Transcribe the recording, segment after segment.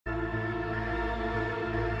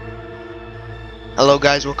Hello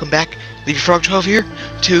guys, welcome back. LeafyFrog12 here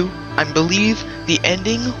to, I believe, the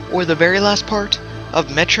ending or the very last part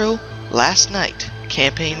of Metro Last Night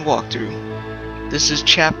campaign walkthrough. This is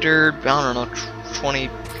chapter, I don't know, 20,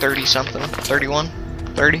 30 something, 31,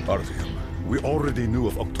 30? Artyom, we already knew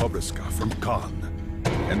of Oktoberska from Khan,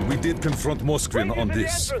 and we did confront Moskvin on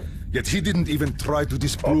this, yet he didn't even try to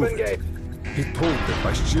disprove it. He told that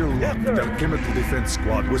by sheer luck, their chemical defense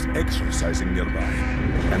squad was exercising nearby.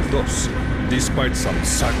 And thus, despite some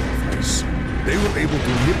sacrifice, they were able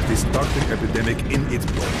to nip this starting epidemic in its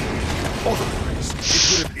bud. Otherwise,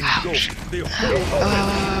 it would have engulfed the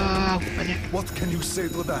whole What can you say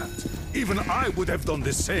to that? Even I would have done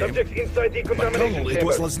the same. Subject inside the contamination Colonel, it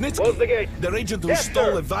was Lasnitsky, Close the gate. the agent who Yes, stole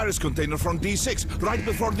sir. a virus container from D6 right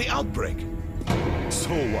before the outbreak. So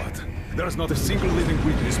what? There's not a single living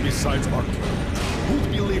witness besides Artyom.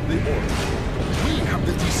 Who'd believe the order? We have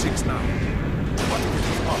the D6 now. What if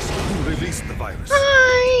it was us who released the virus?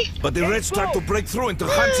 Hi! But the Reds tried to break through into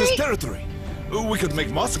Hansa's territory. We could make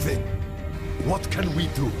Moskvin. What can we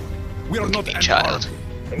do? We are not me, an child. army.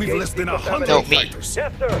 We've less than 100 Help me. fighters.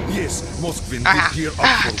 Yes, sir. Yes, Moskvin did gear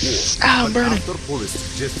up for war. I'm but burning. after Polis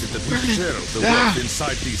suggested that we share the wealth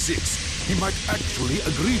inside D6, he might actually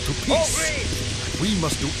agree to peace. We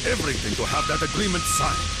must do everything to have that agreement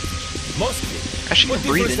signed. Moskvin, I should what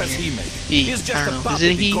breathe difference in has here. he made? He, He's I just don't a know. puppet Is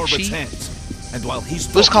it in he, Corbett's she? hands. And while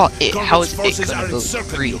he's Let's call talking, it. How is Corbett's it forces are gonna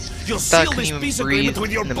encircling breathe? you. You'll Thought I seal couldn't this even peace breathe agreement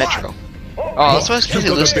with your in the blood. metro. Oh, that's what I was supposed to You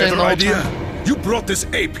got a listen to better the whole idea? time. You brought this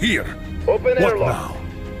ape here. Open What airlock. now?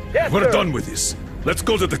 Yes, We're sir. done with this. Let's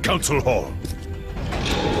go to the council hall.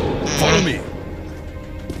 Follow me.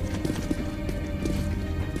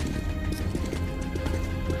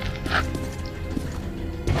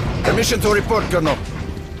 Permission to report, Colonel.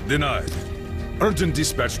 Denied. Urgent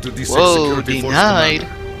dispatch to D6 Whoa, Security Force denied.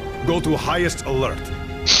 Commander. Go to highest alert.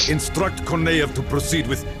 Instruct Korneyev to proceed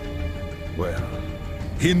with... Well,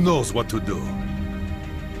 he knows what to do.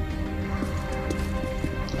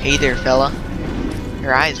 Hey there, fella.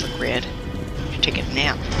 Your eyes look red. You should take a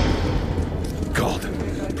nap. God,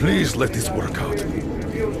 please let this work out.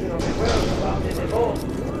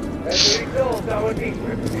 As a result, our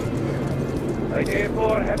defense. I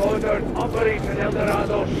therefore have ordered Operation El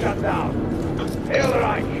Dorado shut down. Hail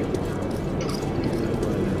Reich!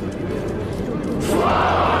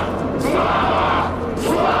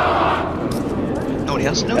 Nobody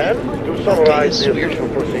else knows? And to Okay, summarize this the is weird. official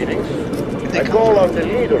proceedings, They I come call from- on the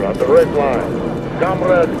leader of the Red Line,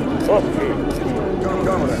 Comrade Moskvin.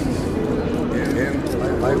 Comrade,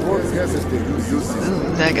 I won't hesitate to use this.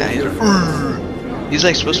 Ooh, that guy is. He's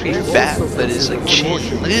like supposed to be fat, but his like chin.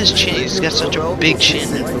 Look at his chin. He's got such a big chin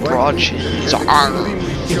and broad chin. He's arm.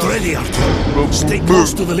 Get ready, Artyom. Stay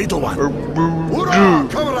close to the little one. Hurrah,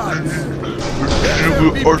 comrades!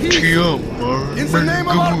 RTM. In the name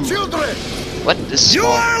of our children! What? This is You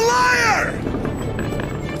small. are a liar!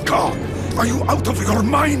 God, are you out of your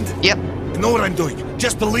mind? Yep. You know what I'm doing.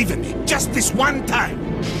 Just believe in me. Just this one time.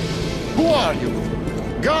 Who are you?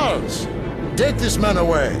 Guards! Take this man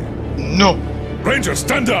away! No. Ranger,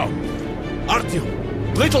 stand down!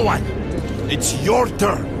 Artyom, little one, it's your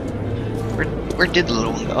turn. Where did the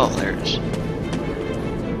little one go? Oh, there it is.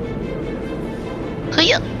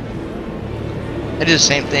 Hiya. I did the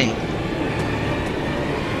same thing.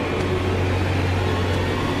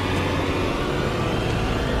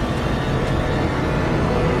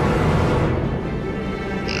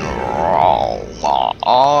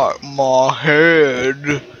 Oh, my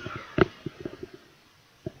head.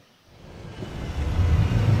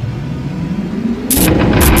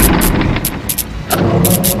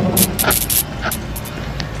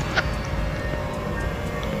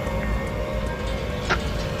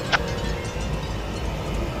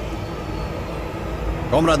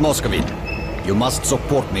 Comrade Moscovit, you must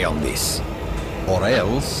support me on this. Or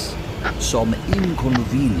else, some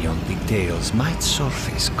inconvenient details might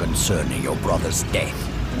surface concerning your brother's death.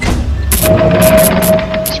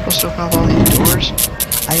 Supposed to open up all these doors?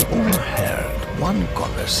 I overheard one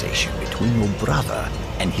conversation between your brother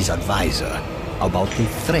and his advisor about the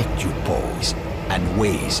threat you pose and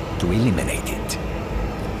ways to eliminate it.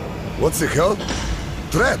 What the hell?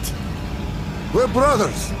 Threat? We're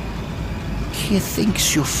brothers! He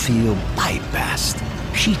thinks you feel bypassed,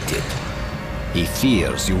 cheated. He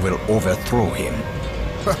fears you will overthrow him.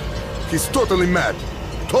 He's totally mad.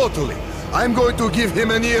 Totally. I'm going to give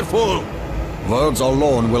him an earful. Words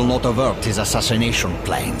alone will not avert his assassination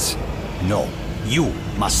plans. No, you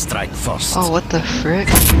must strike first. Oh, what the frick?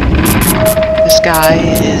 This guy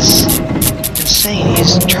is insane.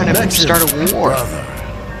 He's trying to That's start it, a war. Brother,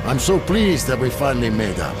 I'm so pleased that we finally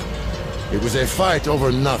made up. It was a fight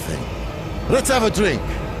over nothing. Let's have a drink.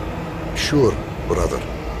 Sure, brother.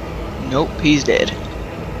 Nope, he's dead.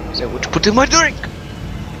 Is that what you put in my drink?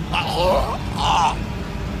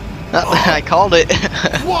 I called it.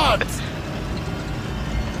 What?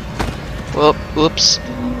 Well, whoops.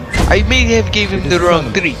 I may have gave him the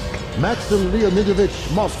wrong drink. Maxim Leonidovich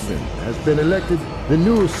Moskvin has been elected the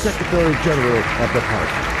new Secretary General of the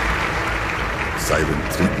party.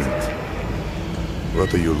 Silent treatment.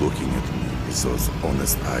 What are you looking at me with those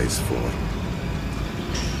honest eyes for?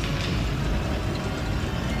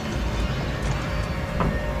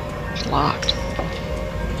 It's locked.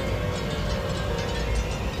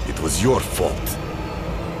 It was your fault.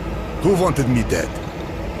 Who wanted me dead?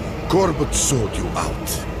 Corbett sold you out.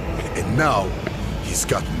 And now, he's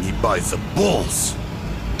got me by the balls.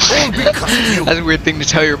 All because of you. That's a weird thing to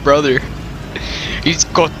tell your brother. He's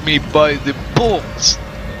got me by the balls.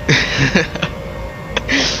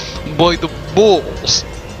 By the balls.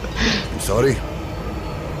 I'm sorry.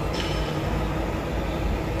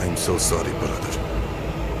 I'm so sorry, brother.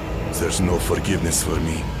 There's no forgiveness for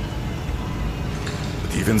me.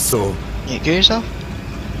 But even so... You kill yourself?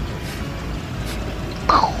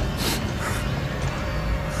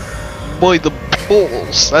 By the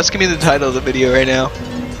balls. That's gonna be the title of the video right now.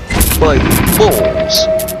 By the balls.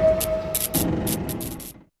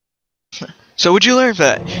 So what'd you learn from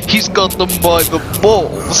that? He's got them by the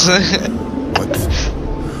balls.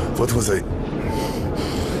 What was I...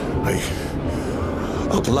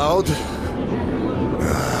 Out loud?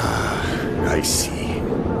 I see.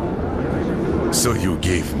 So you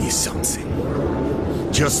gave me something.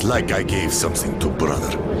 Just like I gave something to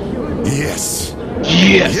brother. Yes.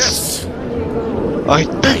 Yes. Yes. I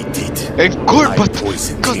did. And Corbett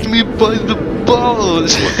poisoned got him. me by the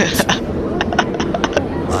balls.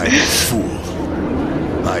 I'm a fool.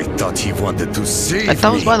 I thought he wanted to save I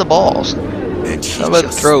thought it was me. by the balls. And he How about the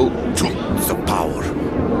just throat? took the power.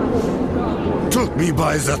 Took me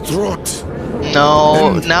by the throat.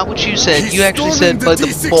 No, And not what you said. he's You actually storming said by the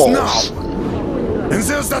D6 balls. now. And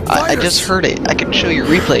there's that I virus. just heard it. I can show you a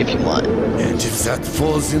replay if you want. And if that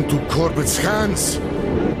falls into Corbett's hands,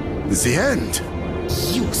 it's the end.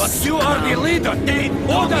 But you are the leader.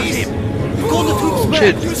 Order him. Call the troops back.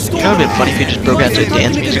 Shit, you know, it'd been funny if you just broke out to a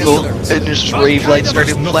dance musical and just rave lights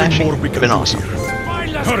started flashing. It'd been awesome.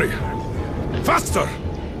 Hurry! Faster!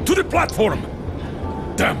 To the platform!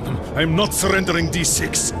 Damn them, I'm not surrendering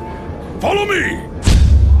D6. Follow me!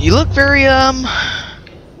 You look very, how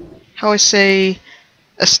I say,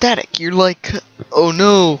 ecstatic. You're like, oh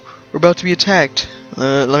no, we're about to be attacked.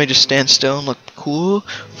 Let me just stand still and look cool.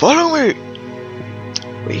 Follow me!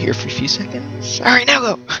 Wait here for a few seconds. Alright, now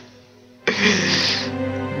go!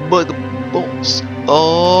 By the balls.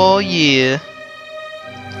 Oh yeah.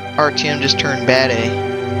 RTM just turned bad A.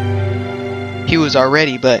 He was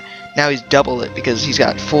already, but now he's double it because he's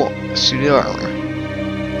got full suit armor.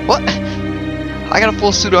 What? I got a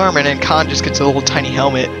full suit armor and then Khan just gets a little tiny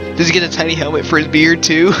helmet. Does he get a tiny helmet for his beard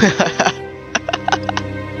too? I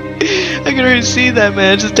can already see that,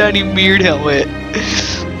 man. Just a tiny beard helmet.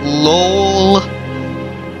 LOL.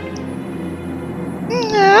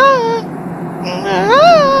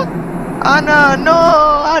 Anna,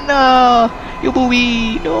 no, Anna, you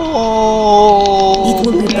booby, no. It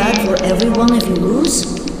will be bad for everyone if you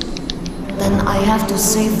lose. Then I have to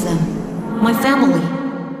save them. My family.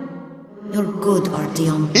 You're good,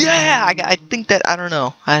 Artyom. Yeah, I think that, I don't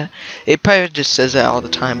know. It probably just says that all the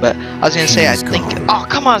time, but I was gonna say, I think. Oh,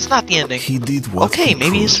 come on, it's not the ending. He did what Okay, he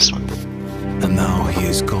maybe could, it's this one. and now he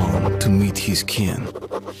is gone to meet his kin.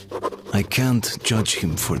 I can't judge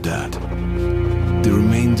him for that. The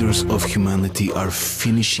remainders of humanity are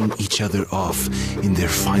finishing each other off in their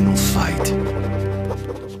final fight.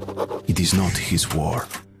 It is not his war.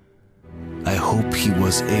 I hope he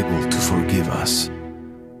was able to forgive us,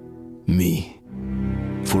 me,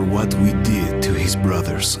 for what we did to his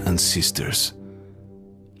brothers and sisters,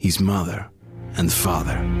 his mother and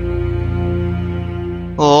father.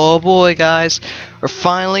 Oh boy, guys, we're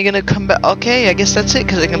finally gonna come back. Okay, I guess that's it,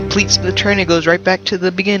 because it completes the train. It goes right back to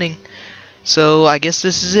the beginning. So I guess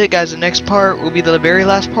this is it, guys. The next part will be the very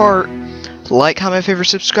last part. Like, comment, favorite,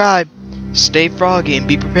 subscribe. Stay froggy and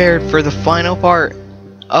be prepared for the final part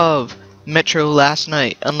of Metro Last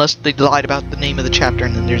Night. Unless they lied about the name of the chapter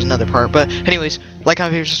and then there's another part. But anyways, like,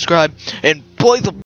 comment, favorite, subscribe, and boy the